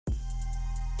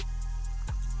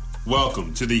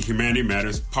Welcome to the Humanity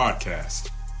Matters podcast,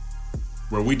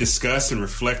 where we discuss and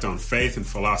reflect on faith and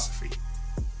philosophy,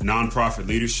 nonprofit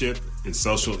leadership, and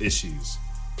social issues.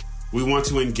 We want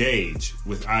to engage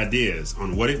with ideas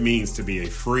on what it means to be a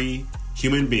free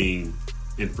human being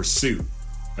in pursuit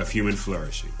of human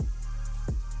flourishing.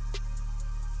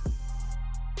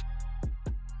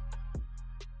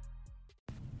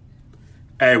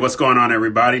 Hey, what's going on,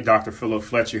 everybody? Dr. Philip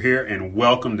Fletcher here, and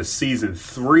welcome to Season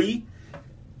 3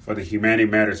 for the Humanity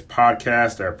Matters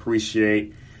podcast. I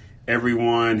appreciate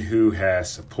everyone who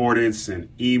has supported,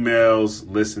 sent emails,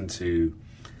 listened to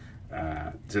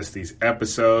just these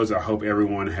episodes. I hope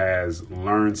everyone has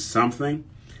learned something.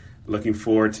 Looking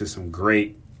forward to some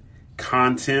great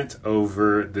content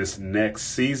over this next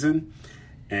season.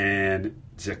 And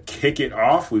to kick it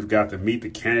off, we've got the Meet the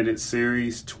Candidate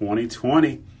Series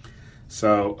 2020.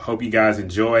 So hope you guys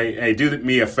enjoy. Hey, do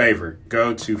me a favor.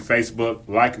 Go to Facebook,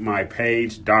 like my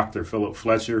page, Dr. Philip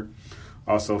Fletcher.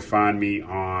 Also find me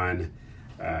on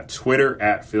Twitter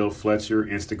at Phil Fletcher,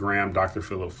 Instagram, Dr.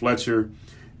 Philip Fletcher.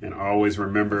 And always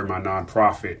remember my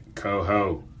nonprofit,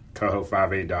 Coho,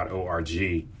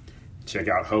 coho58.org. Check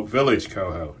out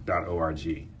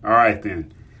hopevillagecoho.org. All right,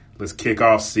 then. Let's kick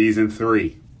off Season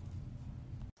 3.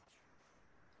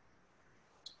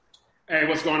 Hey,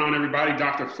 what's going on, everybody?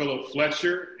 Dr. Philip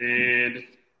Fletcher, and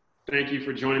thank you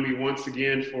for joining me once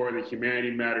again for the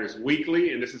Humanity Matters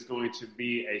Weekly, and this is going to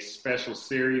be a special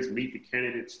series, Meet the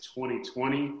Candidates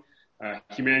 2020.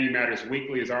 Humanity Matters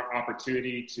Weekly is our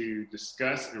opportunity to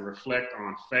discuss and reflect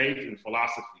on faith and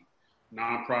philosophy,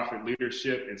 nonprofit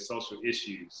leadership, and social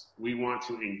issues. We want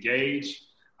to engage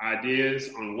ideas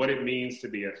on what it means to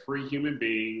be a free human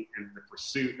being in the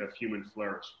pursuit of human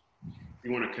flourishing. If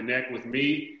you want to connect with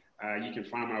me, you can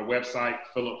find my website,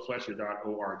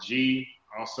 philipfletcher.org.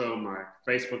 Also, my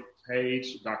Facebook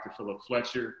page, Dr. Philip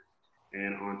Fletcher,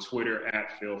 and on Twitter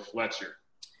at Phil Fletcher.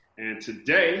 And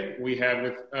today we have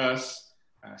with us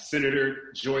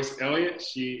Senator Joyce Elliott.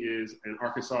 She is an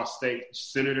Arkansas State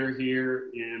Senator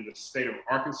here in the state of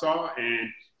Arkansas,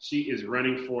 and she is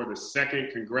running for the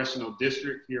 2nd Congressional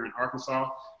District here in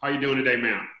Arkansas. How are you doing today,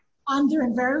 ma'am? I'm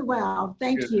doing very well.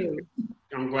 Thank you.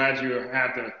 I'm glad you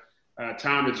have the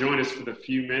time to join us for the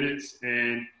few minutes.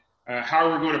 And how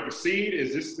we're going to proceed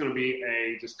is this is going to be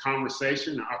a just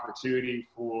conversation, an opportunity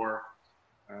for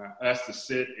us to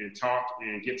sit and talk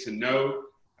and get to know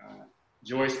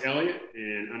Joyce Elliott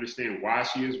and understand why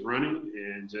she is running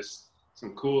and just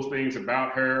some cool things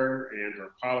about her and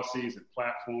her policies and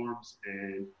platforms,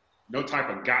 and no type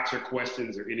of gotcha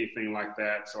questions or anything like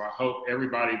that. So I hope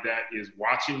everybody that is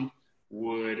watching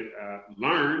would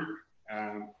learn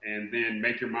and then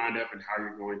make your mind up on how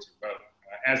you're going to vote.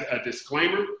 As a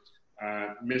disclaimer,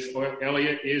 Ms.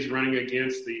 Elliott is running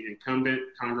against the incumbent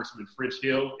Congressman French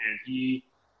Hill, and he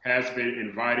has been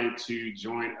invited to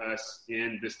join us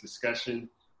in this discussion,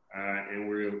 and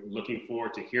we're looking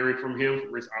forward to hearing from him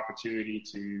for his opportunity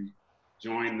to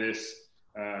join this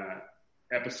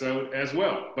episode as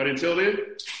well. But until then,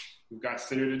 we've got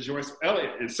Senator Joyce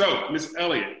Elliott. And so, Ms.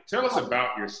 Elliott, tell us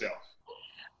about yourself.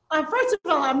 First of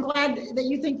all, I'm glad that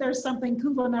you think there's something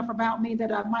cool enough about me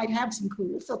that I might have some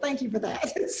cool. So thank you for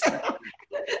that. So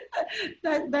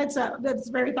that's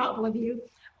very thoughtful of you.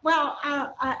 Well,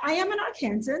 I am an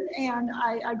Arkansan, and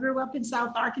I grew up in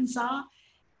South Arkansas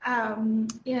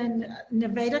in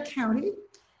Nevada County.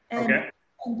 And, okay.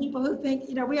 And people who think,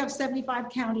 we have 75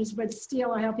 counties, but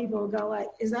still I have people who go like,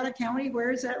 is that a county?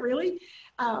 Where is that really?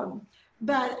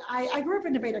 But I grew up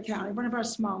in Nevada County, one of our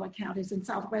smaller counties in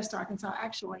southwest Arkansas,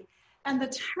 actually. And the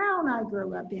town I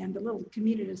grew up in, the little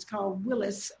community, is called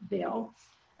Willisville.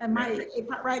 And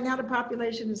right now the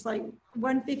population is like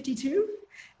 152.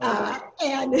 And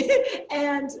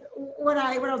when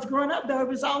I was growing up, though, it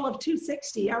was all of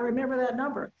 260. I remember that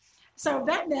number. So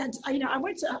that meant, I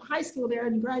went to high school there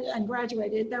and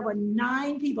graduated. There were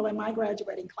 9 people in my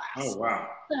graduating class. Oh, wow.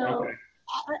 So, okay.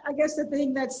 I guess the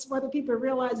thing that's, whether people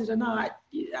realize it or not,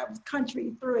 I was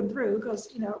country through and through because,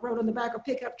 rode on the back of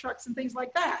pickup trucks and things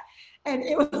like that. And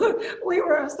we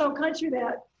were so country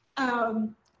that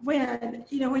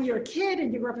when you're a kid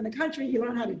and you grew up in the country, you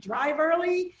learn how to drive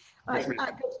early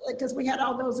because we had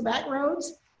all those back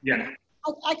roads. Yeah.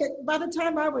 I could, by the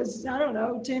time I was,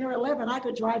 10 or 11, I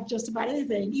could drive just about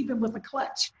anything, even with a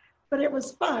clutch. But it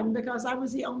was fun because I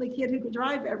was the only kid who could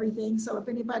drive everything. So if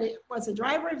anybody was a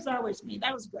driver, it was always me.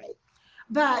 That was great.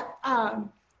 But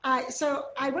so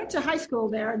I went to high school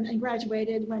there and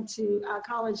graduated, went to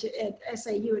college at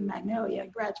SAU in Magnolia,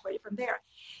 graduated from there.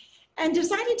 And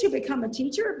decided to become a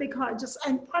teacher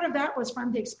and part of that was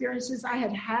from the experiences I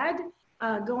had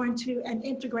going to an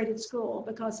integrated school,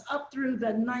 because up through the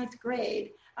 9th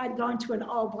grade, I'd gone to an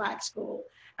all-Black school.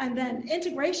 And then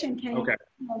integration came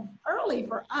early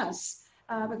for us,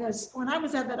 because when I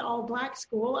was at that all-Black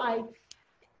school,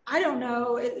 I don't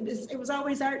know, it was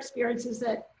always our experiences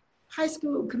that high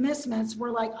school commencements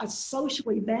were like a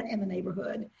social event in the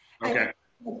neighborhood. Okay.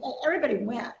 And everybody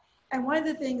went. And one of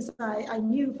the things I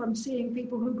knew from seeing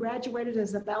people who graduated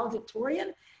as a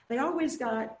valedictorian, they always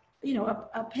got,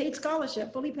 a paid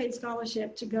scholarship, fully paid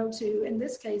scholarship to go to, in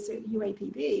this case,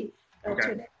 UAPB,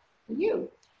 to U.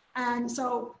 And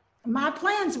so my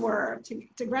plans were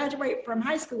to graduate from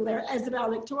high school there as a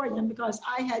valedictorian, because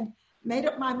I had made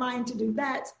up my mind to do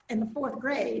that in the 4th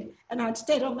grade, and I'd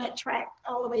stayed on that track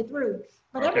all the way through.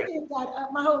 But everything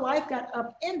my whole life got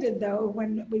upended though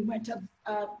when we went to,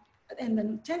 in the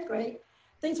 10th grade,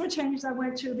 things were changed. I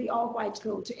went to the all-white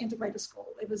school, to integrated school.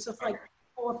 It was just like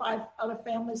 4 or 5 other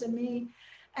families and me.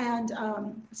 And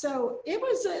so it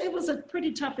was a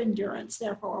pretty tough endurance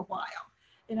there for a while.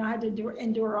 I had to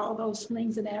endure all those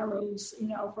slings and arrows,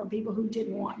 from people who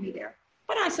didn't want me there.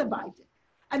 But I survived it.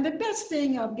 And the best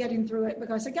thing of getting through it,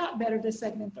 because it got better the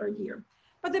 2nd and 3rd year,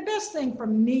 but the best thing for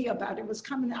me about it was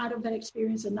coming out of that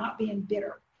experience and not being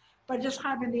bitter, but just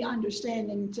having the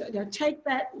understanding to take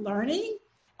that learning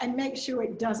and make sure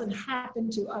it doesn't happen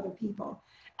to other people.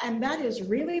 And that is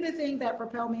really the thing that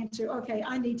propelled me into, okay,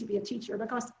 I need to be a teacher,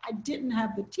 because I didn't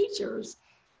have the teachers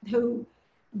who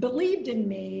believed in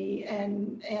me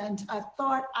and I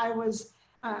thought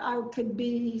I could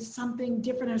be something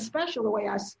different and special the way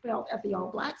I felt at the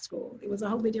all-Black school. It was a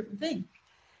wholly different thing.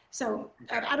 So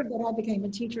out of that, I became a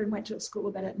teacher and went to a school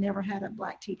that had never had a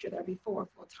Black teacher there before, a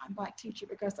full-time Black teacher,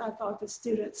 because I thought the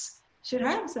students should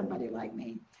have somebody like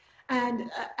me.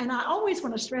 And I always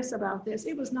want to stress about this.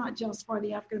 It was not just for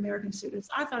the African-American students.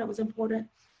 I thought it was important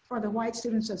for the white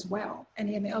students as well, and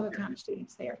the other kind of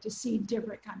students there, to see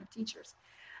different kind of teachers.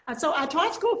 So I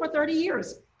taught school for 30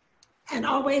 years. And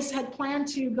always had planned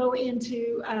to go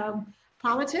into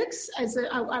politics.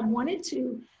 I wanted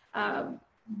to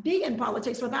be in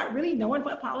politics without really knowing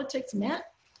what politics meant,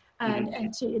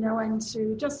 and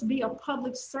to just be a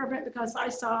public servant, because I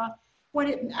saw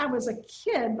I was a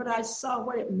kid, but I saw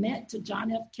what it meant to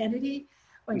John F. Kennedy.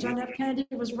 When John F. Kennedy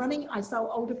was running, I saw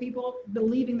older people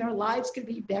believing their lives could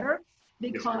be better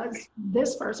because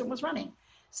this person was running.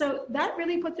 So that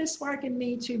really put this spark in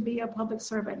me to be a public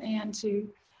servant and to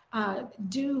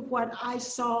do what I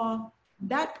saw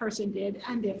that person did,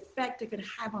 and the effect it could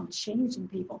have on changing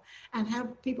people and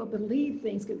have people believe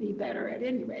things could be better at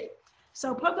any rate.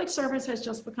 So public service has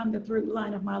just become the through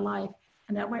line of my life.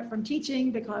 And I went from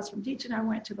teaching, because from teaching I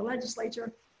went to the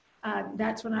legislature.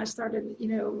 That's when I started,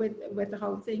 with the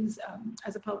whole things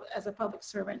as a public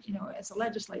servant, as a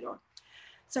legislator.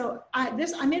 So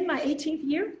I'm in my 18th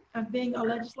year of being a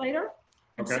legislator.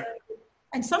 Okay.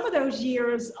 And some of those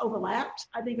years overlapped.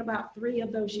 I think about 3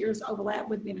 of those years overlapped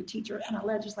with being a teacher and a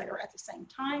legislator at the same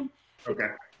time. Okay.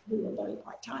 We were very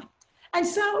part-time. And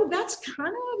so that's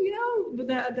kind of,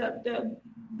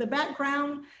 the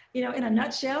background, in a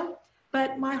nutshell.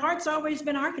 But my heart's always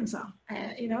been Arkansas,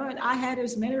 and I had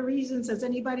as many reasons as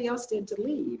anybody else did to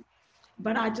leave.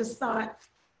 But I just thought,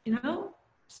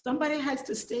 somebody has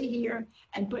to stay here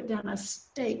and put down a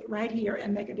stake right here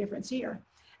and make a difference here.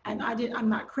 And I'm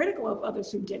not critical of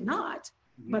others who did not,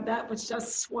 but that was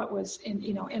just what was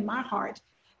in my heart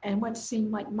and what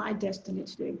seemed like my destiny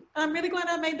to do. I'm really glad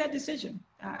I made that decision.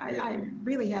 I'm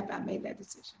really happy I made that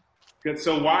decision. Good.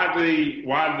 So why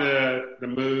the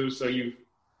move? So you've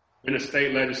been a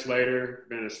state legislator,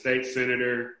 been a state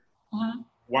senator.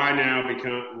 Why now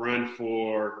run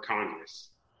for Congress?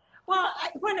 Well,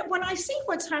 when I see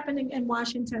what's happening in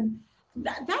Washington,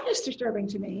 that is disturbing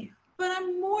to me. But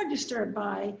I'm more disturbed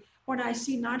by what I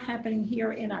see not happening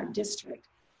here in our district,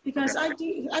 because I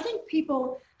think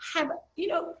people have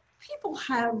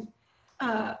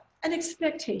an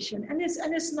expectation, and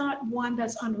it's not one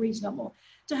that's unreasonable,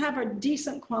 to have a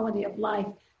decent quality of life,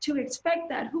 to expect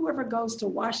that whoever goes to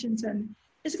Washington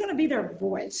is going to be their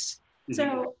voice.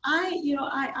 So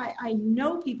I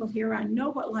know people here. I know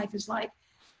what life is like,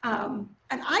 and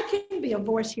I can be a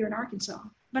voice here in Arkansas,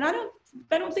 but I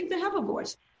don't think they have a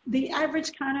voice. The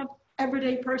average kind of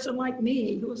everyday person like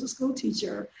me, who is a school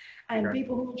teacher, and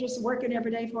people who are just working every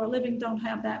day for a living, don't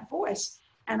have that voice.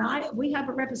 And we have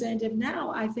a representative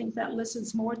now, I think, that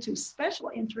listens more to special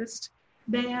interest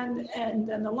than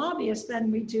the lobbyists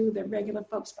than we do the regular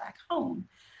folks back home.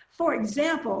 For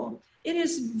example, it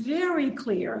is very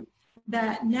clear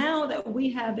that now that we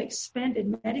have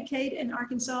expanded Medicaid in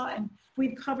Arkansas and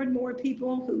we've covered more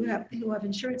people who have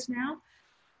insurance now,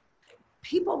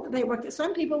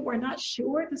 some people were not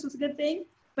sure this was a good thing,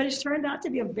 but it's turned out to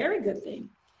be a very good thing,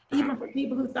 even for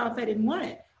people who thought they didn't want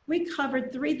it. We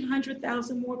covered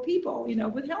 300,000 more people,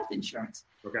 with health insurance.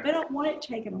 Okay. They don't want it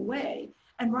taken away.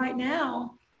 And right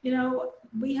now,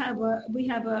 we have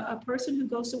a person who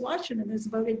goes to Washington and has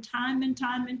voted time and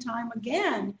time and time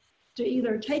again to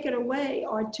either take it away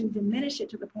or to diminish it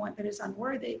to the point that it's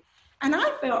unworthy. And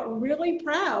I felt really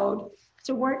proud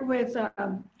to work with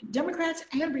Democrats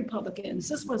and Republicans.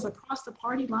 This was across the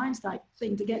party lines type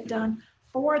thing to get done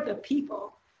for the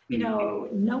people,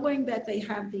 knowing that they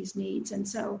have these needs. And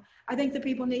so I think the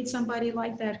people need somebody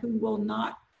like that who will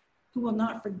not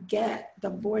forget the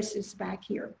voices back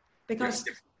here, because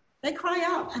they cry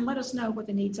out and let us know what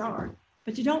the needs are.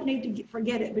 But you don't need to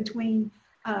forget it between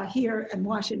here and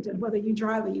Washington, whether you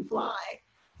drive or you fly.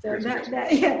 So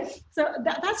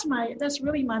that's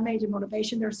really my major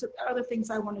motivation. There's other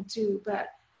things I want to do, but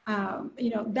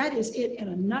that is it in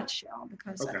a nutshell,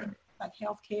 because I think like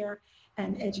healthcare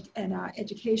and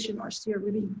education are still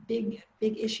really big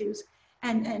issues,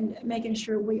 and making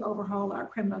sure we overhaul our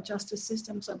criminal justice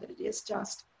system so that it is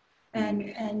just,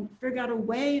 and figure out a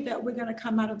way that we're going to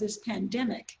come out of this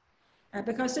pandemic,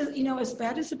 because as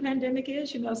bad as the pandemic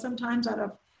is, sometimes out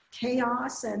of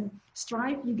chaos and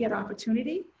strife, you get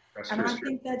opportunity. And I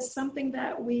think that's something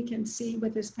that we can see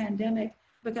with this pandemic,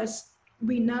 because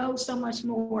we know so much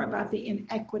more about the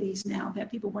inequities now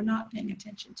that people were not paying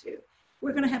attention to.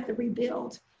 We're going to have to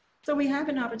rebuild. So we have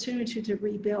an opportunity to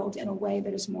rebuild in a way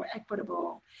that is more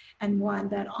equitable and one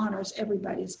that honors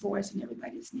everybody's voice and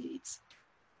everybody's needs.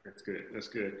 That's good. That's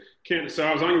good. Ken, so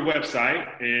I was on your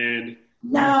website and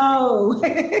no.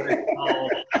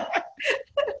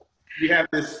 You have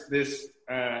this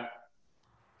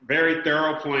very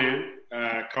thorough plan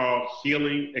called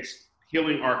Healing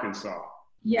Arkansas.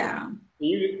 Yeah. Can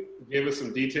you give us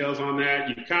some details on that?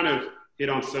 You kind of hit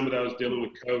on some of those dealing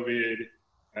with COVID,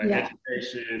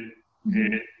 education,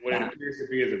 and what it appears to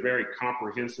be is a very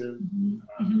comprehensive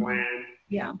plan.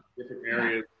 Yeah. Different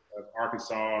areas of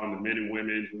Arkansas and the men and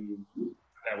women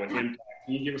that would impact.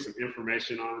 Can you give us some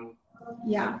information on?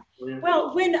 Yeah.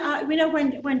 Well,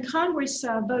 when Congress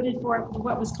voted for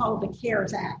what was called the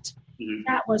CARES Act,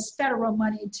 that was federal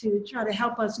money to try to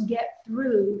help us get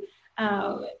through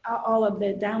all of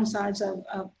the downsides of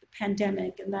the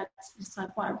pandemic, and that's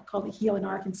why I call it Healing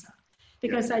Arkansas,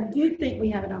 because I do think we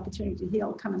have an opportunity to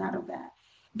heal coming out of that.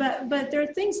 But there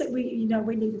are things that we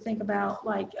need to think about,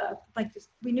 like this.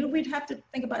 We knew we'd have to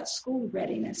think about school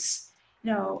readiness,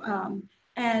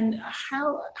 and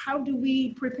how do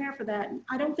we prepare for that?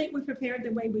 I don't think we prepared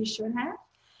the way we should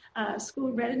have.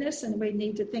 School readiness, and we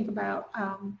need to think about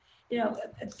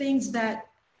things that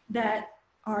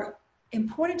are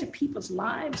important to people's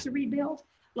lives to rebuild,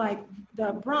 like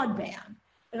the broadband.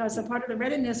 Because a part of the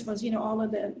readiness was, all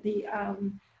of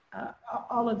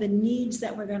the needs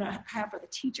that we're going to have for the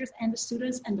teachers and the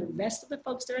students and the rest of the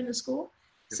folks that are in the school.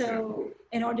 So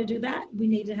in order to do that, we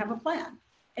need to have a plan.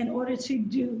 In order to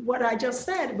do what I just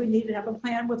said, we need to have a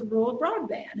plan with rural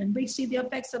broadband. And we see the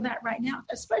effects of that right now,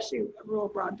 especially rural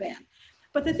broadband.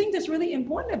 But the thing that's really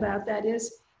important about that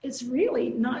is it's really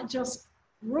not just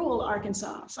rural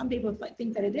Arkansas. Some people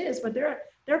think that it is, but there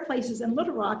are places in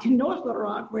Little Rock and North Little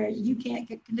Rock where you can't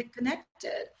get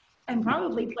connected. And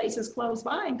probably places close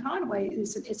by in Conway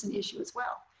it's an issue as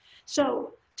well.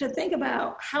 So to think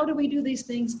about how do we do these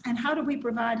things and how do we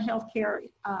provide healthcare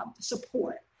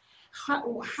support?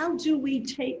 How do we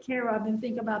take care of and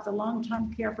think about the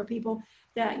long-term care for people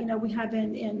that we have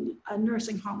in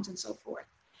nursing homes and so forth?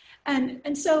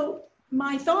 And so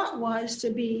my thought was to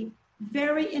be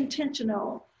very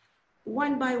intentional,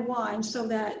 one by one, so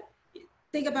that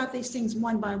think about these things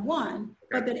one by one,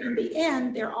 but that in the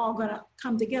end, they're all going to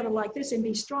come together like this and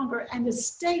be stronger, and the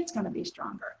state's going to be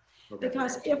stronger. Okay.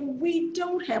 Because if we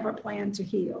don't have a plan to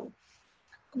heal,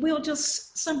 we'll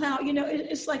just somehow,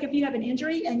 it's like if you have an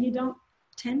injury and you don't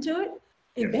tend to it,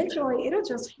 eventually it'll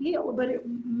just heal, but it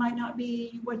might not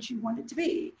be what you want it to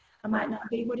be. It might not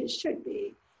be what it should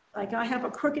be. Like I have a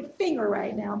crooked finger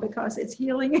right now because it's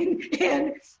healing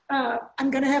and I'm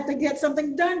going to have to get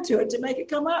something done to it to make it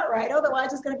come out right.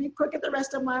 Otherwise, it's going to be crooked the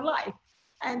rest of my life.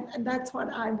 And that's what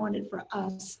I wanted for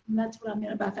us. And that's what I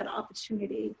meant about that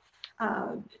opportunity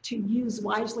to use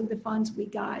wisely the funds we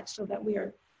got so that we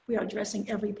are addressing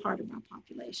every part of our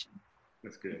population.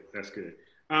 That's good. That's good.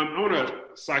 I want to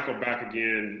cycle back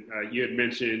again. You had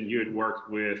mentioned you had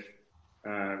worked with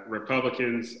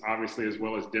Republicans, obviously, as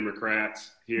well as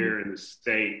Democrats here in the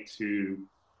state to,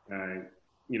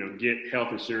 get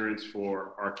health insurance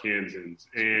for Arkansans.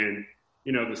 And,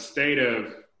 the state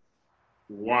of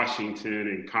Washington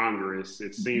and Congress,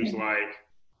 it seems like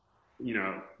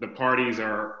the parties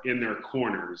are in their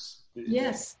corners.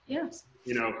 Yes, yes.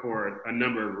 For a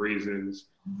number of reasons.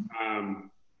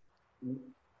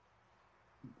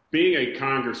 Being a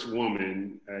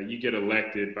congresswoman, you get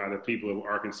elected by the people of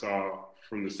Arkansas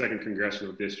from the 2nd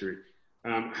Congressional District.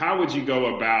 How would you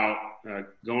go about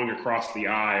going across the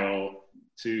aisle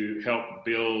to help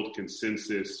build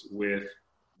consensus with,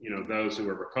 those who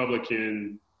are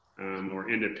Republican or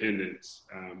independents?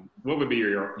 What would be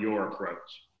your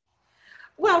approach?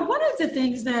 Well, one of the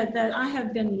things that I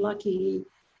have been lucky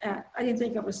at, I didn't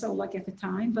think I was so lucky at the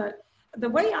time, but the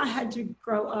way I had to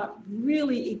grow up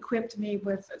really equipped me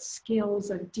with skills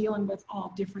of dealing with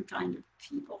all different kinds of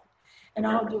people and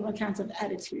all different kinds of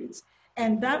attitudes.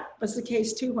 And that was the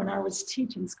case too when I was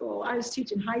teaching school. I was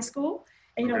teaching high school,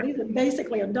 and these are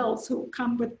basically adults who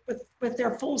come with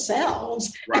their full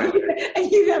selves. Right. And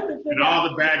you have to figure and all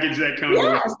the baggage that comes with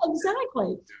it. Yes,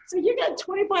 exactly. So you got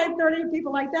 25, 30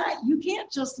 people like that. You can't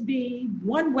just be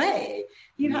one way.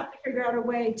 You have to figure out a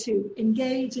way to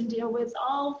engage and deal with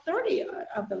all 30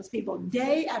 of those people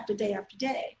day after day after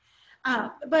day.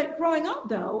 But growing up,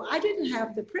 though, I didn't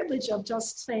have the privilege of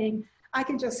just saying, I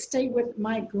can just stay with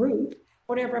my group,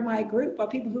 whatever my group, or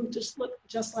people who just look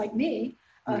just like me,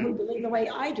 who believe the way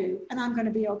I do, and I'm going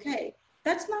to be okay.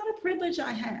 That's not a privilege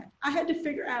I had. I had to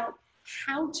figure out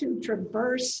how to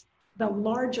traverse the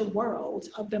larger world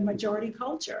of the majority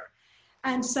culture.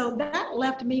 And so that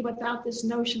left me without this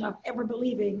notion of ever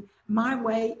believing my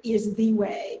way is the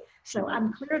way. So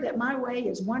I'm clear that my way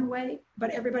is one way, but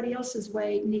everybody else's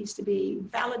way needs to be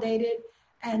validated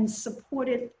and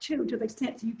supported too, to the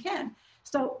extent that you can.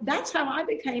 So that's how I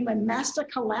became a master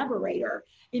collaborator,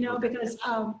 because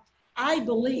I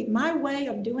believe my way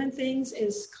of doing things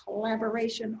is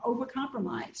collaboration over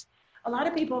compromise. A lot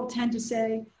of people tend to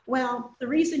say, well, the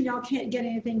reason y'all can't get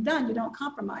anything done, you don't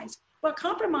compromise. Well,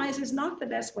 compromise is not the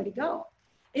best way to go.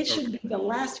 It should be the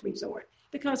last resort.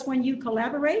 Because when you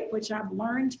collaborate, which I've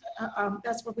learned,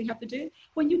 that's what we have to do.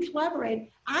 When you collaborate,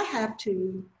 I have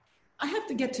to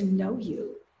get to know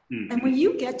you. Mm-hmm. And when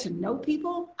you get to know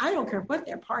people, I don't care what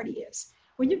their party is.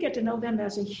 When you get to know them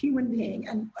as a human being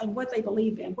and what they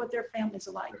believe in, what their families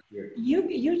are like,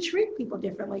 you treat people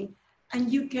differently,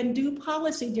 and you can do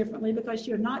policy differently because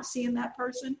you're not seeing that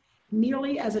person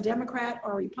merely as a Democrat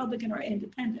or Republican or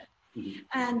independent. Mm-hmm.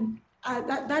 And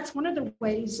that's one of the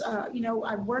ways,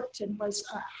 I worked and was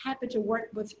happy to work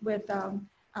with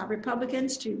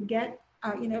Republicans to get,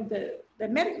 the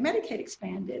Medicaid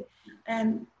expanded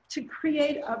and to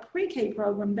create a pre-K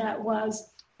program that was,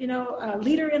 a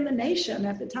leader in the nation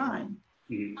at the time.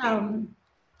 Mm-hmm.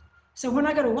 So when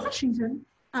I go to Washington,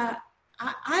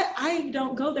 I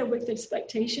don't go there with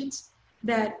expectations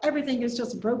that everything is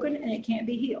just broken and it can't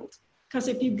be healed. Because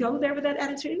if you go there with that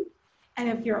attitude, and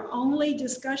if your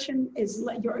discussion is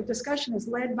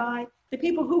led by the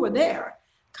people who are there,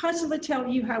 constantly tell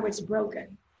you how it's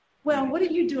broken. Well, what are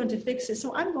you doing to fix it?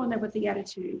 So I'm going there with the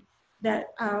attitude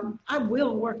that I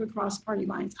will work across party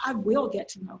lines. I will get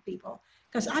to know people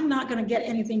because I'm not going to get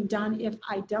anything done if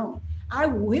I don't. I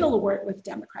will work with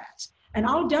Democrats. And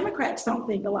all Democrats don't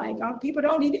think alike. People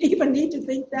don't even need to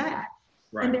think that.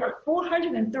 Right. And there are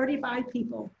 435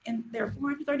 people in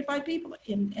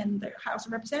the House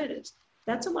of Representatives.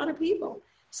 That's a lot of people.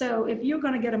 So if you're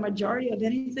going to get a majority of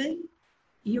anything,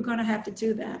 you're going to have to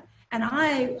do that. And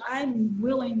I'm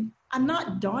willing, I'm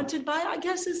not daunted by it, I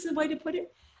guess is the way to put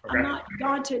it. Okay. I'm not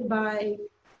daunted by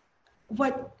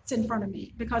what's in front of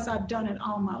me because I've done it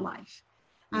all my life.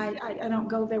 I don't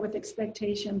go there with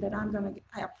expectation that I'm going to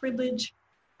have privilege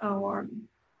or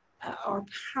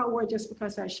power just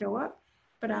because I show up.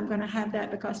 But I'm going to have that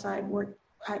because I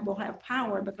will have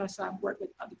power because I've worked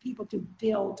with other people to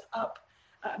build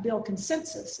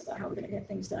consensus about how we're going to get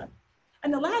things done.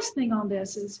 And the last thing on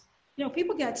this is,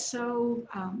 people get so,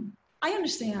 I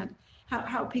understand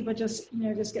how people just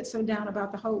get so down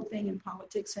about the whole thing in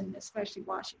politics and especially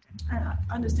Washington,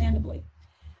 understandably.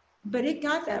 But it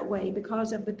got that way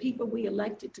because of the people we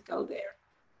elected to go there.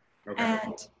 Okay.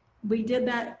 And we did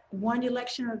that one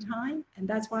election at a time. And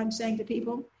that's why I'm saying to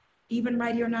people, even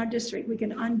right here in our district, we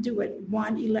can undo it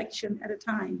one election at a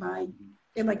time by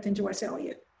electing Joyce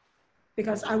Elliott.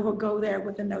 Because I will go there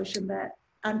with the notion that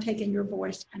I'm taking your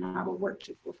voice and I will work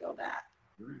to fulfill that.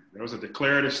 That was a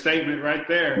declarative statement right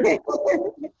there. Yes,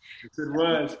 it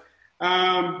was.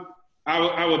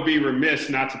 I would be remiss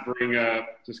not to bring up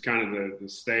just kind of the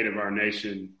state of our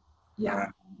nation,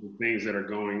 the things that are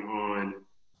going on.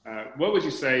 What would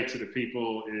you say to the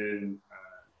people in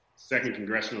 2nd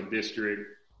Congressional District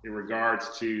in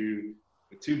regards to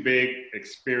the two big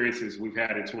experiences we've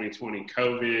had in 2020,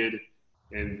 COVID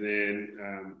and then,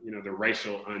 the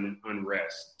racial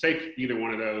unrest. Take either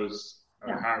one of those,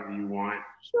 however you want.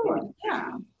 Sure.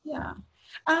 Yeah. Yeah.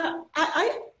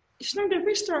 If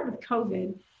we start with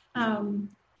COVID,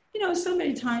 so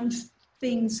many times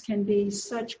things can be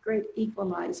such great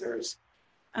equalizers,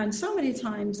 and so many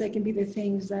times they can be the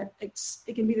things that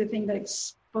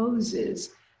exposes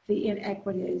the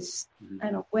inequities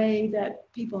in a way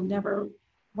that people never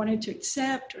wanted to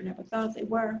accept or never thought they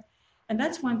were. And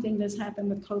that's one thing that's happened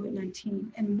with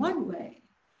COVID-19. In one way,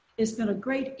 it's been a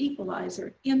great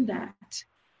equalizer in that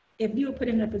if you were put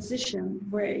in a position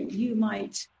where you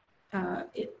might,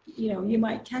 you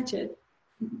might catch it,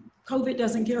 COVID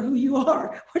doesn't care who you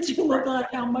are, what you look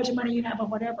like, how much money you have, or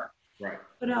whatever. Right.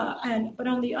 But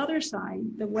on the other side,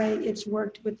 the way it's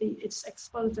worked it's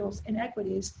exposed those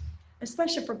inequities,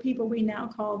 especially for people we now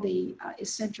call the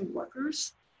essential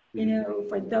workers. For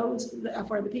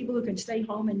the people who can stay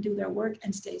home and do their work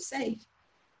and stay safe,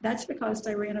 that's because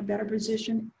they were in a better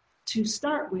position to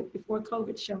start with before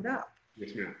COVID showed up.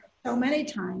 Yes, ma'am. So many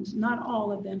times, not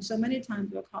all of them, so many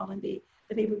times we're calling the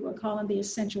people who are calling the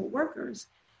essential workers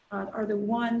are the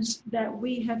ones that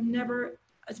we have never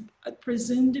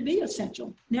presumed to be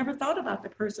essential. Never thought about the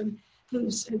person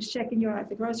who's checking you out at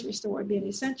the grocery store being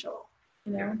essential,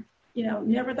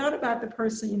 never thought about the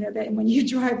person, that when you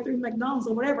drive through McDonald's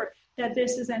or whatever, that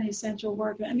this is an essential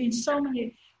worker. I mean, so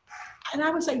many, and I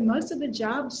would say most of the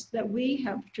jobs that we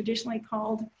have traditionally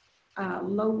called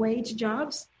low-wage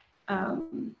jobs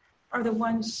are the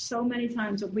ones so many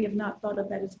times that we have not thought of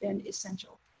that as being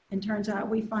essential. And turns out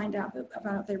we find out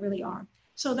about they really are.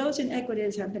 So those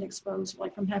inequities have been exposed,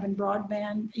 like from having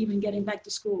broadband, even getting back to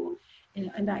school,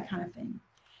 and that kind of thing.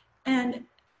 And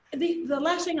the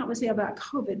last thing I would say about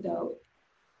COVID, though,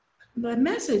 the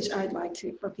message I'd like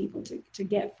for people to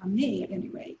get from me, at any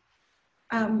rate,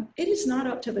 it is not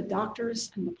up to the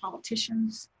doctors and the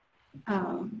politicians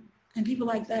and people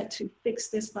like that to fix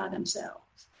this by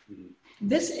themselves. Mm-hmm.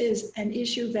 This is an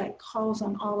issue that calls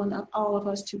on all of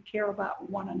us to care about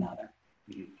one another.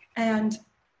 Mm-hmm. And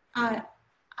I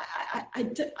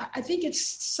think it's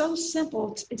so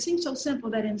simple. It seems so simple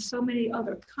that in so many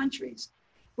other countries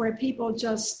where people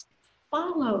just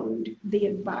followed the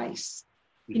advice,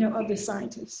 of the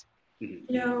scientists.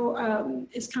 Mm-hmm.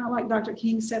 It's kind of like Dr.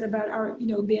 King said about our,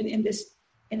 being in this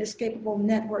inescapable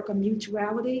network of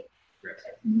mutuality. Yes.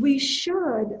 We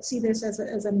should see this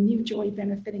as a mutually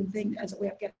benefiting thing, as a way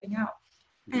of getting out.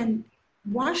 Mm-hmm. And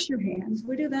wash your hands.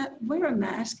 We do that. Wear a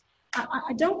mask.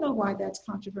 I don't know why that's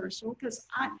controversial, because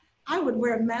I would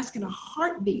wear a mask in a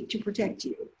heartbeat to protect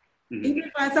you, mm-hmm. even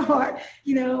if I thought,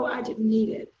 I didn't need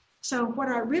it. So what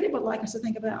I really would like us to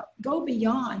think about, go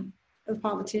beyond the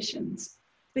politicians,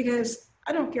 because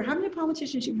I don't care how many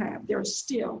politicians you have, there are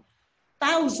still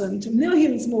thousands,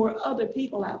 millions more other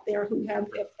people out there who have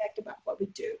the effect about what we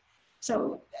do.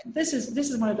 So this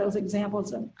is one of those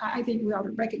examples of, I think we ought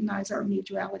to recognize our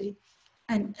mutuality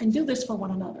and do this for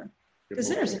one another. Because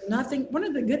there's nothing, one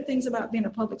of the good things about being a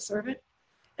public servant,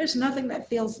 there's nothing that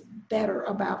feels better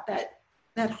about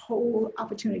that whole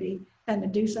opportunity than to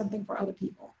do something for other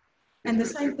people. And the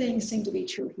same things seem to be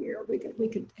true here. We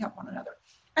could help one another.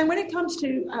 And when it comes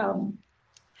to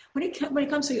when it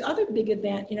comes to the other big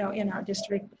event, in our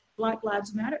district, Black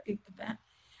Lives Matter event,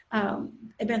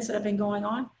 events that have been going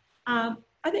on, I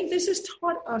think this has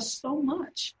taught us so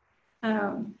much.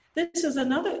 This is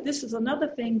another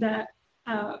thing that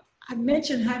I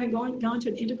mentioned, having gone to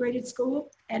an integrated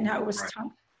school, and how it was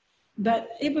tough. But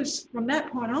it was from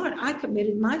that point on, I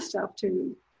committed myself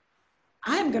to,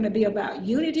 I'm going to be about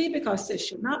unity, because this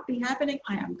should not be happening.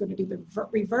 I am going to do the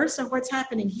reverse of what's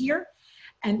happening here.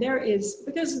 And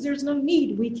because there's no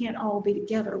need, we can't all be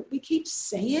together. We keep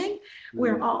saying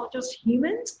we're all just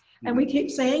humans, and we keep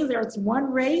saying there's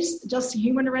one race, just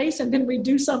human race, and then we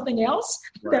do something else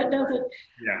that doesn't.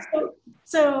 Yeah.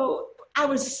 So I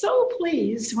was so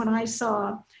pleased when I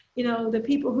saw, the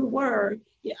people who were,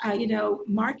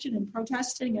 marching and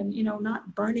protesting and,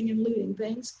 not burning and looting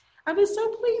things. I was so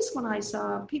pleased when I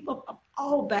saw people of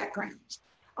all backgrounds,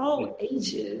 all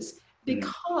ages,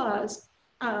 because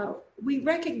we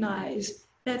recognize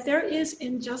that there is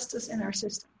injustice in our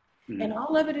system. Mm-hmm. And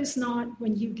all of it is not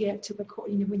when you get to the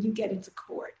court, when you get into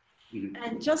court. Mm-hmm.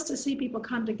 And just to see people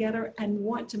come together and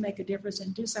want to make a difference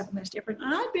and do something that's different.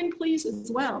 And I've been pleased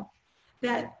as well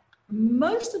that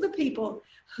most of the people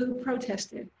who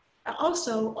protested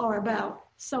also are about,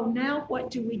 so now what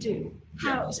do we do?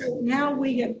 So now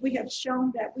we have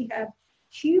shown that we have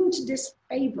huge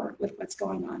disfavor with what's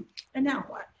going on. And now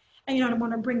what? And, I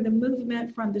want to bring the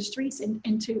movement from the streets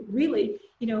into really,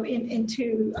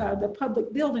 into the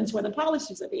public buildings where the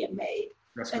policies are being made.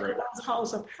 That's correct. Those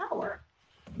halls of power.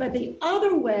 But the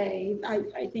other way,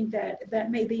 I think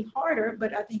that may be harder,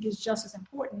 but I think is just as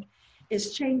important,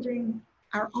 is changing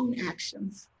our own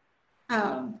actions.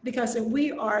 Because if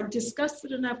we are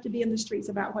disgusted enough to be in the streets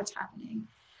about what's happening,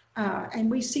 and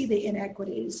we see the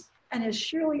inequities, and as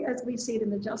surely as we see it in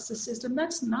the justice system,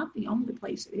 that's not the only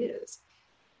place it is.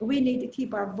 We need to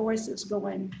keep our voices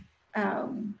going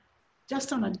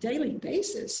just on a daily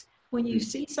basis. When you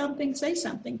see something, say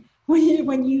something.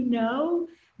 When you know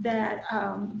that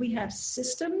we have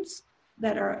systems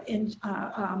that are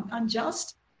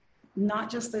unjust, not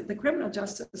just the criminal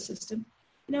justice system,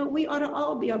 we ought to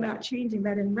all be about changing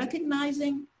that and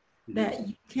recognizing that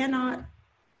you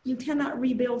cannot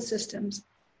rebuild systems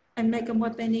and make them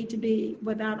what they need to be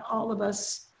without all of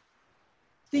us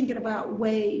thinking about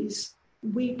ways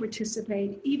we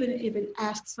participate, even if it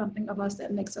asks something of us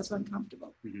that makes us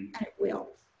uncomfortable, and it will.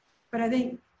 But I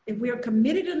think if we're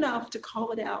committed enough to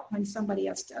call it out when somebody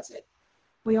else does it,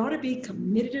 we ought to be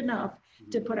committed enough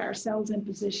to put ourselves in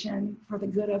position for the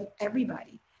good of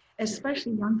everybody,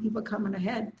 especially young people coming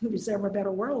ahead who deserve a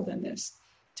better world than this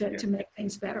to make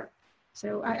things better.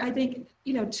 So I think,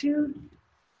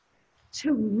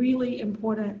 two really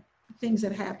important things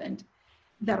that happened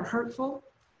that are hurtful,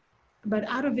 but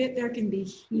out of it, there can be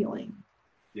healing.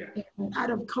 Yeah. And out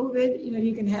of COVID,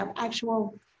 you can have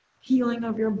actual healing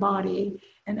of your body.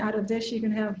 And out of this, you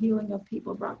can have healing of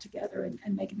people brought together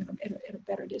and making it a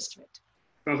better district.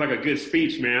 Sounds like a good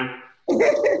speech, ma'am.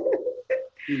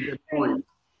 Good point.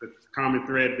 The common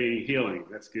thread being healing.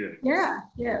 That's good. Yeah.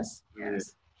 Yes.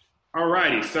 All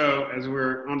righty. So as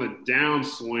we're on the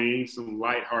downswing, some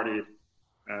lighthearted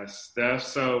stuff.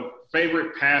 So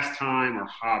favorite pastime or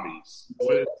hobbies?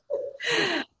 What is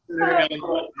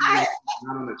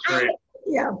on the trail?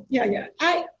 Yeah.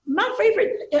 My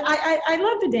favorite, I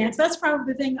love to dance. That's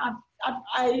probably the thing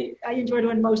I enjoy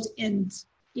doing most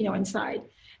inside.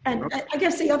 And I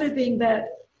guess the other thing that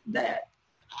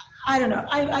I don't know,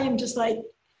 I am just like,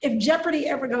 if Jeopardy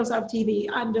ever goes off TV,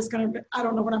 I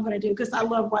don't know what I'm going to do because I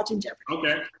love watching Jeopardy.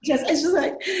 Okay. It's just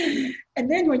like,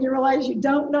 and then when you realize you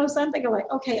don't know something, you're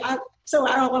like, okay, so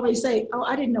I always say,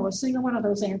 I didn't know a single one of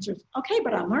those answers. Okay,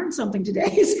 but I learned something today.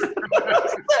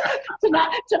 to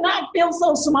not feel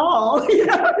so small, to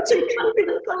not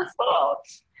feel so small.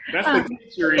 That's the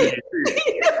teacher in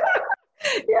you.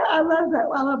 Yeah, I love that.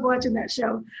 I love watching that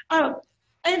show. And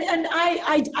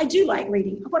I do like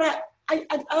reading, but I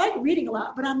like reading a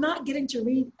lot, but I'm not getting to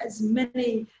read as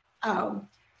many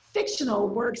fictional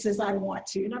works as I want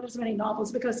to, not as many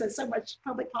novels because there's so much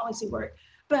public policy work.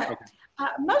 But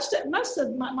most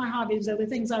of my hobbies are the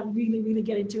things I really, really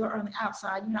get into are on the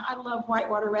outside. I love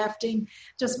whitewater rafting.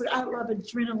 I love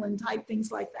adrenaline type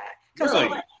things like that. Because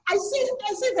really? I see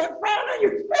that frown on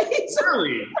your face.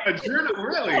 Really? Adrenaline?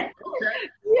 Really? Okay.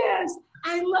 Yes.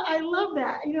 I love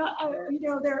that.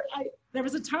 There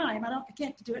was a time, I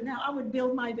can't do it now, I would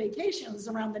build my vacations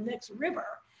around the next river.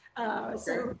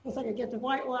 So I could get the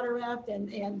whitewater raft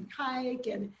and hike.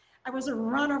 And I was a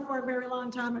runner for a very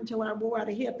long time until I wore out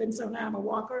a hip. And so now I'm a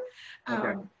walker.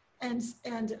 I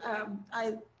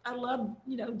love,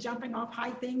 jumping off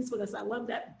high things because I love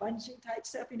that bungee type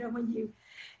stuff. When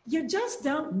you just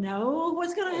don't know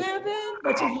what's going to happen,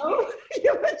 but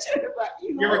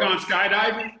you ever gone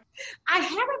skydiving? I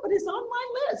haven't, but it's on my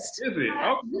list. Is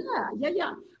it?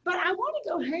 Yeah. But I want to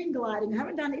go hang gliding. I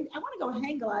haven't done it. I want to go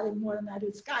hang gliding more than I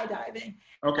do skydiving.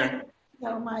 Okay. And,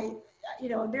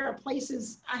 there are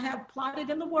places I have plotted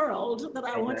in the world that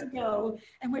I want to go,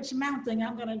 and which mountain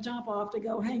I'm going to jump off to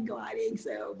go hang gliding.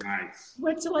 So nice.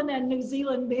 Switzerland and New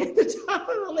Zealand being at the top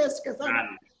of the list because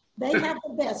they have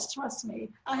the best. Trust me,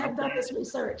 I have done this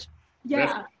research.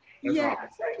 Yeah. That's yeah. awesome.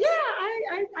 So, yeah,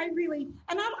 I really,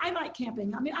 and I like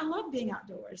camping. I mean, I love being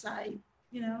outdoors.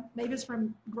 Maybe it's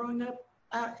from growing up,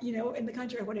 in the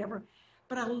country or whatever,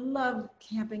 but I love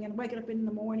camping and waking up in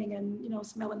the morning and,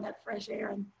 smelling that fresh air.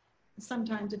 And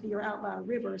sometimes if you're out by a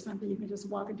river or something, you can just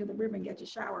walk into the river and get your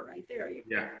shower right there.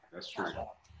 Yeah, that's true.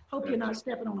 Hope you're not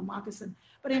stepping on a moccasin.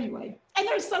 But anyway, and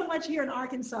there's so much here in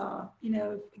Arkansas,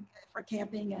 for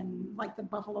camping and like the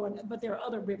Buffalo, but there are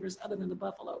other rivers other than the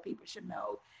Buffalo people should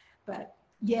know. But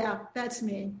yeah, that's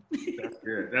me. That's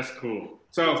good. That's cool.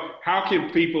 So how can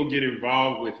people get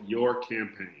involved with your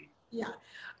campaign? Yeah,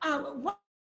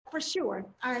 for sure.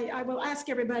 I will ask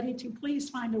everybody to please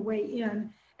find a way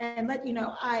in and let you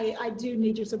know, I do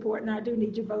need your support and I do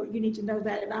need your vote. You need to know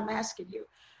that, and I'm asking you.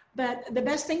 But the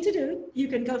best thing to do, you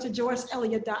can go to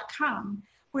JoyceElliott.com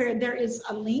where there is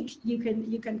a link you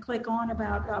can click on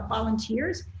about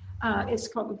volunteers. It's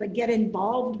called the Get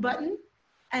Involved button.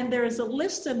 And there's a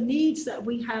list of needs that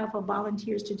we have for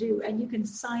volunteers to do. And you can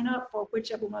sign up for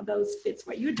whichever one of those fits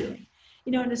what you're doing.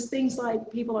 And there's things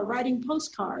like people are writing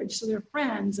postcards to their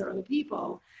friends or other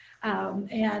people.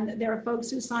 And there are folks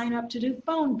who sign up to do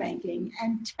phone banking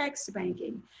and text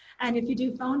banking. And if you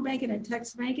do phone banking and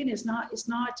text banking, you're not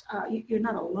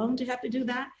alone to have to do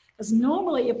that. Because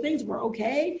normally, if things were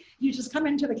okay, you just come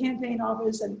into the campaign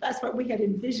office, and that's what we had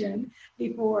envisioned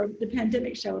before the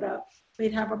pandemic showed up.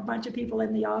 We'd have a bunch of people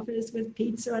in the office with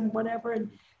pizza and whatever, and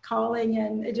calling,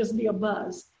 and it'd just be a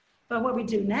buzz. But what we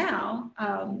do now,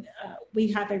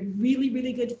 we have a really,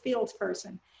 really good field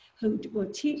person who will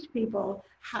teach people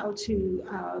how to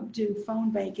do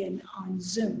phone banking on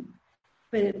Zoom.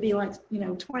 But it'd be like,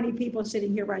 20 people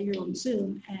sitting right here on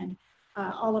Zoom, and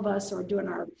all of us are doing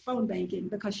our phone banking,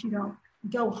 because you don't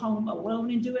go home alone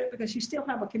and do it, because you still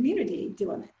have a community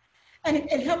doing it. And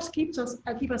it helps keep us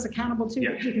accountable too.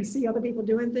 Yeah. You can see other people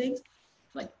doing things.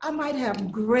 Like I might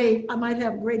have great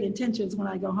intentions when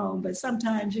I go home, but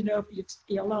sometimes, if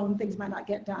you're alone, things might not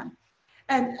get done.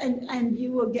 And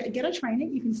you will get a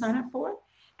training you can sign up for,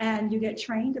 and you get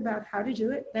trained about how to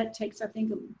do it. That takes, I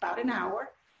think, about an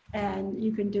hour, and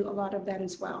you can do a lot of that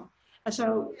as well.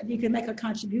 So you can make a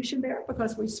contribution there,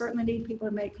 because we certainly need people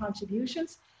to make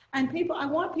contributions. And I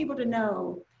want people to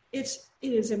know it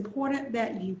is important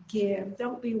that you give.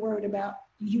 Don't be worried about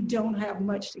you don't have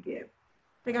much to give,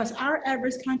 because our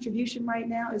average contribution right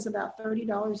now is about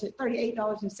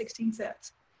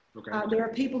 $38.16. Okay. There are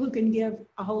people who can give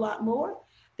a whole lot more.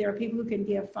 There are people who can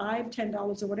give $5,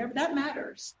 $10 or whatever. That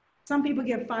matters. Some people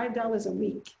give $5 a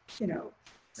week. Some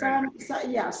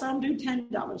do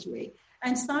 $10 a week.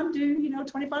 And some do,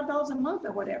 $25 a month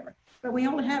or whatever. But we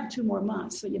only have 2 more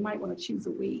months, so you might want to choose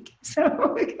a week.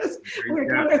 So because we're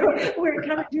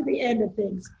coming to the end of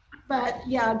things. But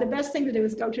yeah, the best thing to do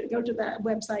is go to that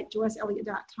website,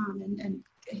 JoyceElliott.com, and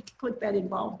click that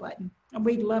involve button. And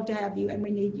we'd love to have you, and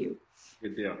we need you.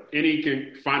 Good deal.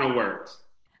 Any final words?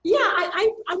 Yeah,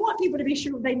 I want people to be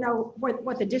sure they know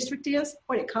what the district is,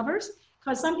 what it covers,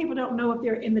 because some people don't know if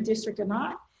they're in the district or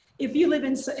not. If you live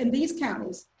in these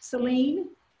counties, Saline,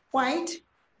 White,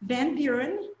 Van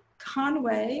Buren,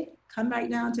 Conway, come back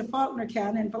down to Faulkner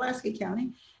County and Pulaski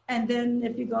County, and then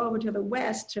if you go over to the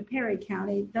west to Perry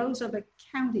County, those are the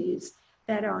counties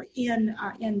that are in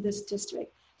this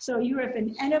district. So you are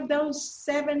in any of those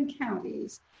 7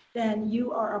 counties, then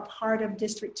you are a part of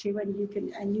District 2, and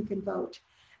you can vote.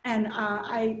 And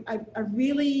I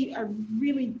really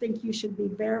think you should be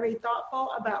very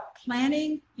thoughtful about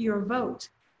planning your vote.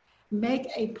 Make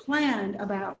a plan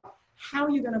about how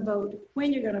you're going to vote,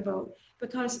 when you're going to vote,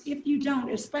 because if you don't,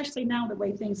 especially now the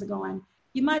way things are going,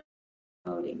 you might be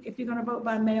voting. If you're going to vote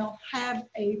by mail, have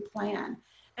a plan.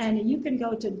 And you can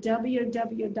go to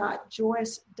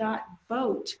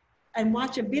www.joyce.vote and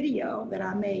watch a video that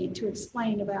I made to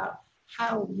explain about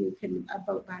how you can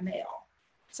vote by mail.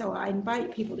 So I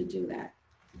invite people to do that.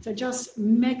 So just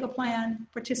make a plan,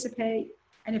 participate,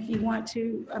 and if you want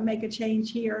to make a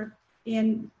change here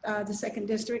in the 2nd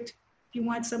District, if you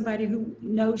want somebody who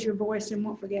knows your voice and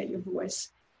won't forget your voice,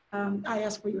 I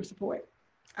ask for your support.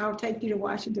 I'll take you to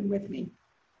Washington with me.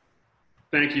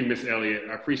 Thank you, Ms. Elliott.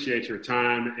 I appreciate your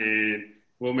time, and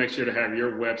we'll make sure to have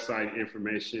your website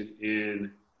information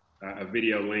in a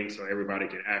video link so everybody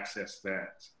can access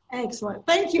that. Excellent.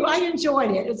 Thank you. I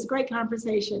enjoyed it. It's a great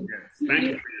conversation. Yes, thank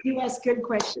you. You ask good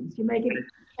questions. You make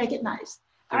it nice.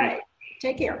 All right.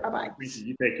 Take care. Bye-bye.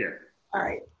 You take care. All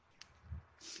right.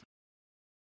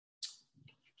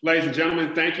 Ladies and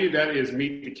gentlemen, thank you. That is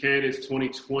Meet the Candidates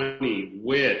 2020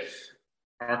 with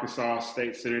Arkansas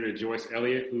State Senator Joyce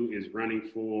Elliott, who is running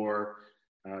for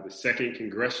the 2nd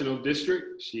Congressional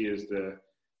District. She is the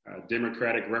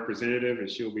Democratic representative, and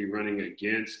she'll be running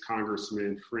against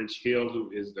Congressman French Hill,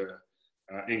 who is the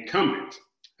incumbent.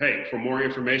 Hey, for more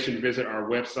information, visit our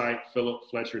website,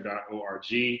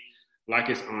 philipfletcher.org. Like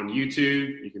us on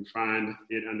YouTube. You can find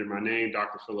it under my name,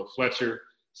 Dr. Philip Fletcher.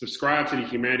 Subscribe to the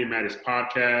Humanity Matters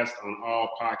podcast on all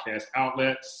podcast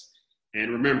outlets.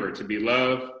 And remember to be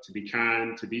loved, to be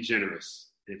kind, to be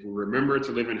generous. If we remember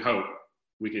to live in hope,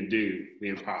 we can do the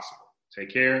impossible.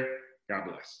 Take care. God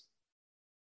bless.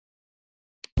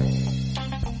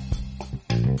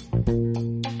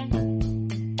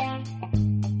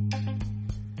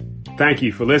 Thank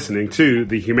you for listening to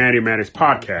the Humanity Matters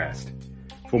podcast.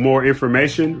 For more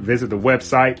information, visit the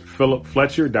website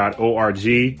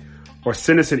philipfletcher.org or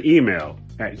send us an email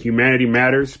at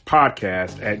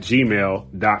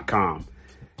humanitymatterspodcast@gmail.com.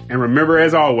 And remember,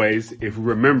 as always, if we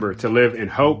remember to live in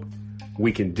hope,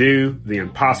 we can do the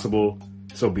impossible.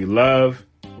 So be love,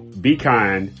 be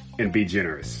kind, and be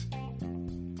generous.